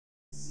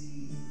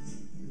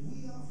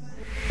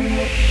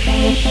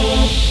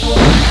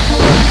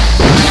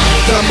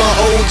I'm a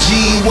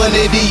OG, one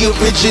of the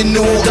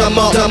original.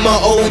 I'm a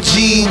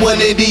OG,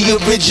 one of the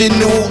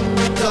original.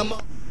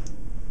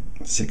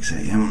 6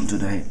 a.m.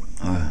 today.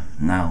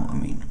 Now, I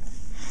mean,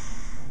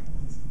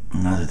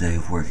 another day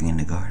of working in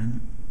the garden.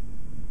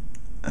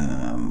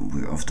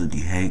 We're off to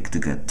The Hague to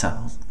get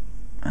tiles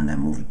and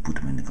then put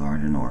them in the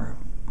garden, or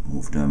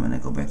move them and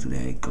then go back to The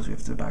Hague because we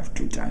have to drive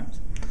 3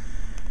 times.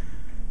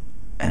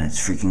 And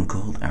it's freaking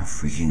cold and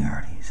freaking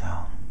early, so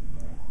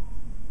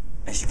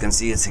as you can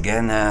see, it's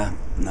again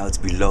now it's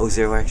below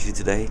 0 actually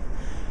today.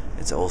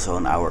 It's also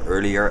an hour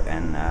earlier,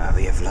 and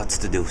we have lots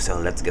to do, so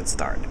let's get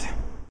started.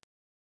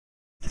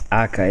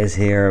 Aka is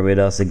here with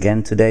us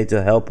again today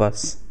to help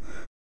us.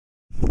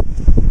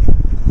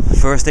 The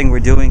first thing we're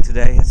doing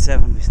today at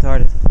 7 we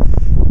started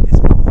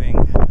is moving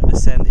the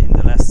sand in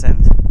the last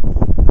sand,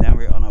 and then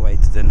we're on our way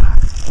to the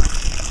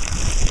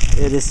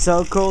Hague. It is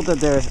so cold that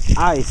there's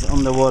ice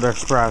on the water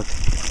sprout.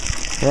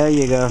 There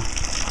you go.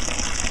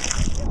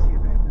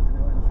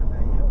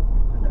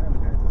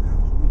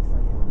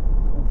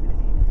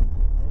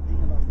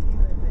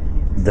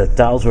 The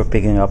tiles we're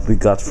picking up we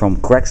got from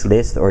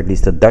Craigslist, or at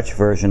least the Dutch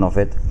version of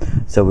it.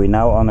 So we're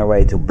now on our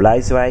way to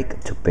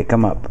Bleiswijk to pick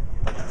them up.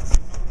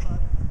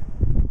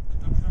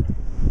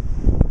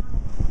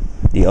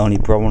 The only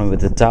problem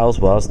with the tiles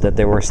was that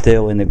they were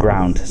still in the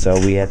ground, so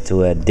we had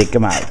to dig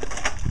them out.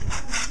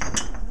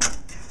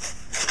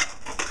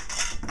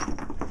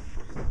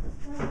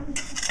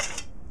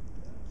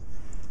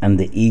 And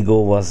the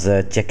eagle was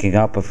checking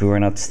up if we were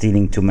not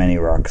stealing too many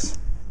rocks.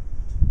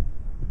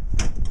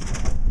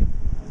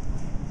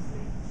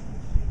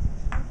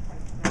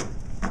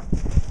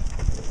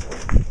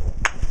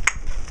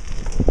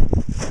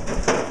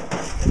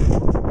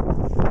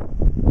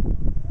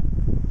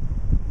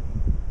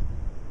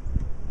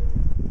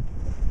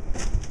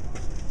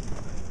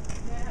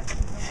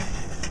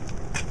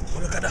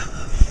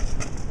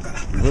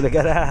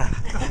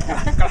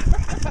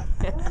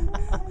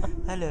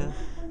 Hello.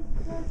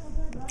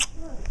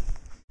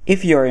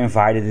 If you're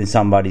invited in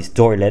somebody's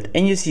toilet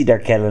and you see their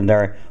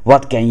calendar,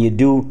 what can you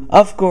do?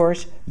 Of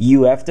course,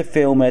 you have to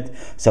film it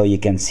so you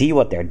can see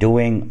what they're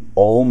doing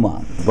all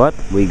month. But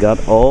we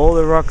got all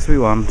the rocks we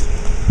want.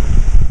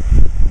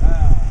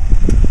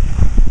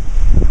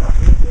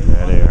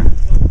 There they are.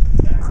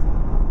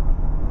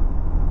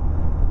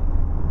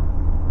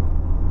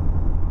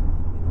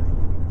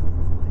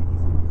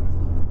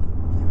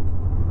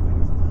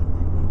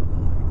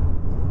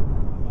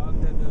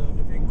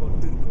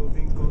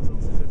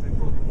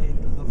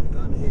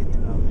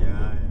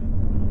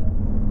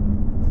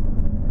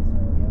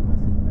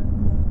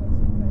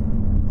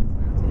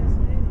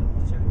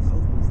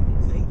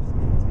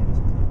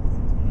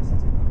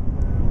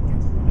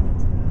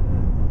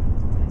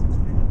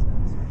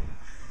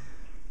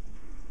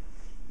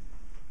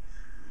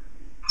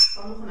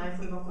 Kan nog een ei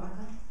voor je bakken,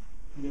 Aka?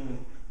 Nee,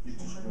 niet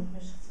te Genoeg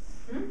is.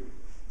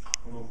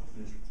 Genoeg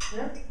is.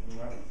 Ja?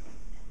 Ja.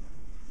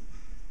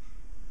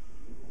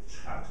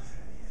 Schaat te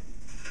ver.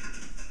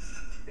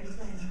 Ik weet het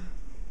weinig.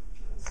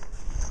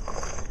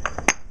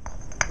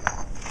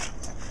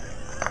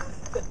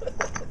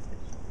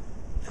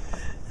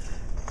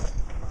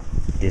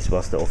 This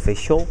was the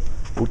official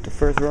put the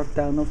first rock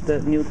down of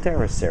the new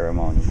terrace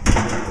ceremony.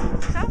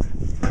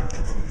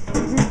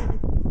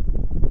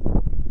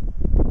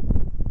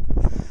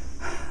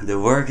 The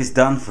work is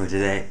done for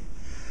today.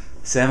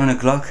 7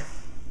 o'clock.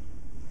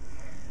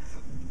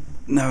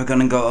 Now we're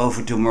gonna go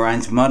over to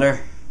Marine's mother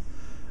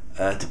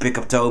to pick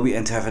up Toby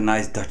and to have a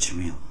nice Dutch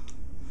meal.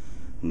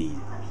 Neat.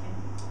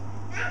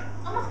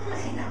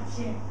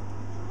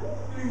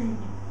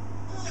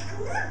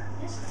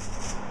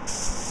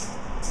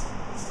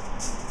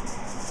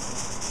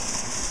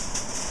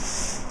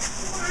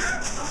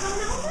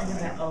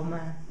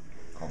 Oma,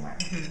 kom maar.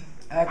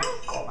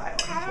 Kom maar,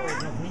 hoor. Ik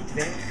word nog niet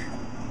weg.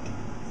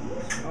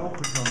 Oh,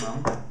 goed zo,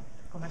 man.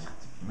 Kom maar, schat.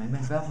 Maar je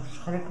bent wel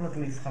verschrikkelijk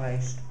lief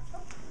geweest.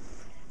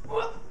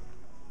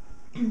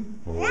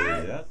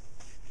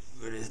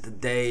 It is the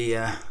day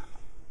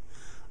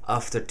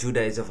after 2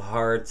 days of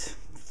hard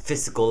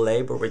physical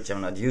labor, which I'm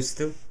not used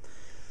to.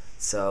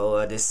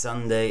 So this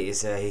Sunday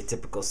is a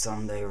typical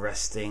Sunday: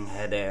 resting,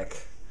 headache,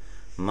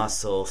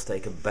 muscles,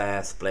 take a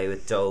bath, play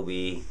with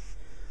Toby,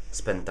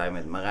 spend time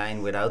with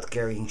Marijn without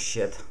carrying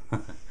shit.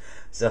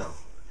 So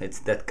it's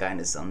that kind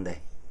of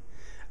Sunday.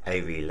 A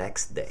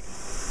relaxed day.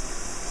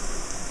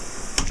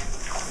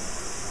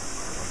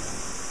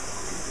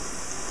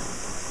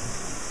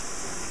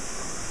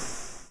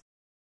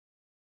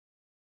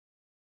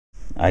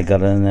 I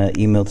got an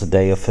email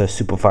today of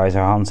Supervisor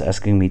Hans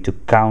asking me to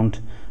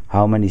count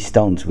how many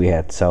stones we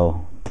had,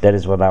 so that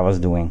is what I was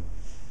doing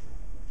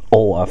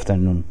all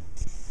afternoon.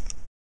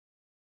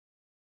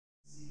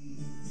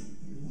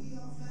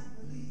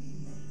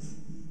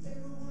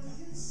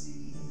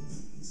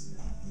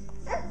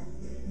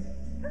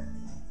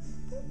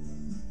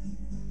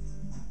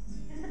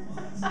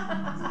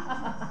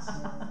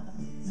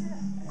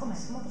 Kom maar,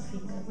 kom op het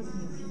fietsen. Dat wordt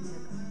niet op fietsen.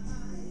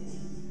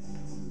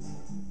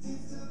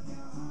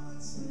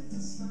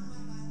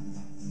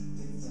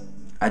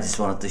 I just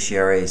wanted to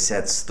share a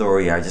sad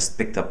story. I just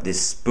picked up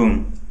this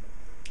spoon,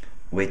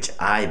 which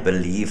I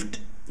believed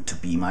to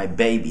be my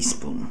baby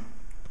spoon.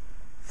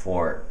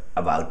 For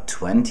about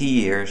 20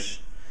 years,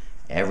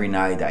 every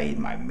night I eat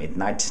my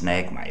midnight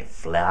snack, my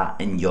vla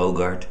and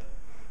yogurt,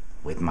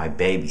 with my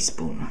baby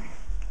spoon.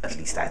 At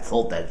least I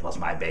thought that was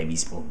my baby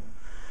spoon.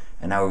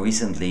 And now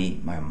recently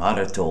my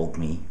mother told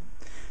me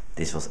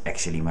this was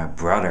actually my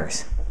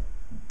brother's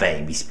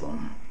baby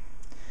spoon.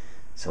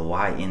 So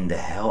why in the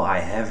hell I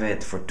have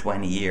it for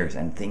 20 years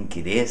and think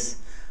it is,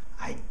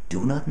 I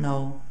do not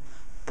know,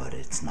 but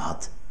it's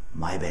not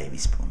my baby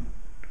spoon.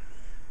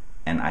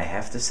 And I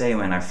have to say,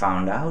 when I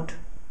found out,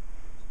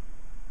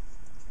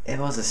 it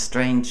was a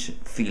strange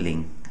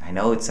feeling. I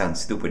know it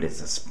sounds stupid,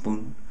 it's a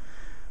spoon,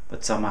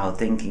 but somehow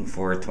thinking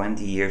for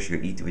 20 years you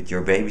eat with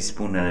your baby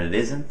spoon and it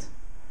isn't,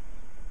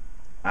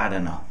 I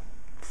don't know,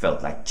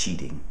 felt like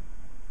cheating,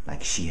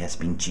 like she has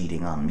been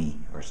cheating on me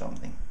or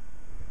something.